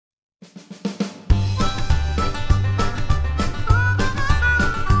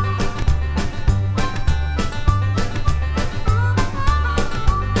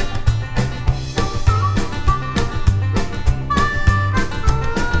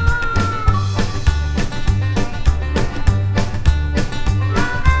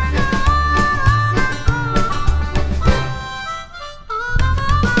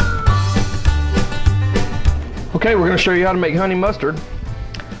Okay, we're going to show you how to make honey mustard.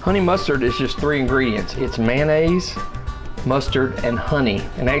 Honey mustard is just 3 ingredients. It's mayonnaise, mustard, and honey.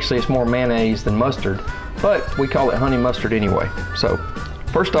 And actually it's more mayonnaise than mustard, but we call it honey mustard anyway. So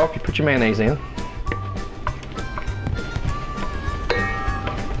first off, you put your mayonnaise in.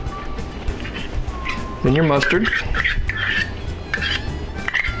 Then your mustard.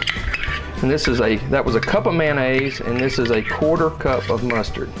 And that was a cup of mayonnaise, and this is a 1/4 cup of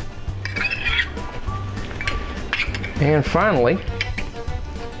mustard. And finally,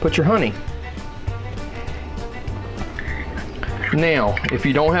 put your honey. Now, if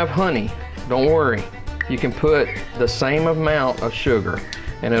you don't have honey, don't worry. You can put the same amount of sugar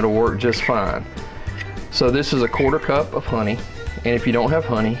and it'll work just fine. So this is a 1/4 cup of honey, and if you don't have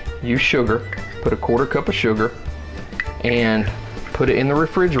honey, use sugar. Put a 1/4 cup of sugar and put it in the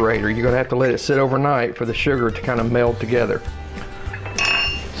refrigerator. You're gonna have to let it sit overnight for the sugar to kind of meld together.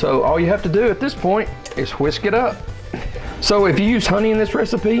 So all you have to do at this point is whisk it up. So if you use honey in this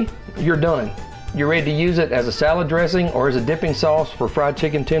recipe, you're done. You're ready to use it as a salad dressing or as a dipping sauce for fried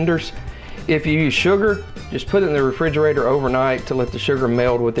chicken tenders. If you use sugar, just put it in the refrigerator overnight to let the sugar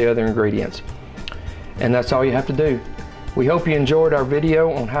meld with the other ingredients. And that's all you have to do. We hope you enjoyed our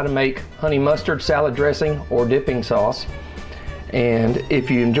video on how to make honey mustard salad dressing or dipping sauce. And if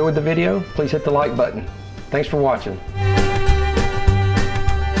you enjoyed the video, please hit the like button. Thanks for watching.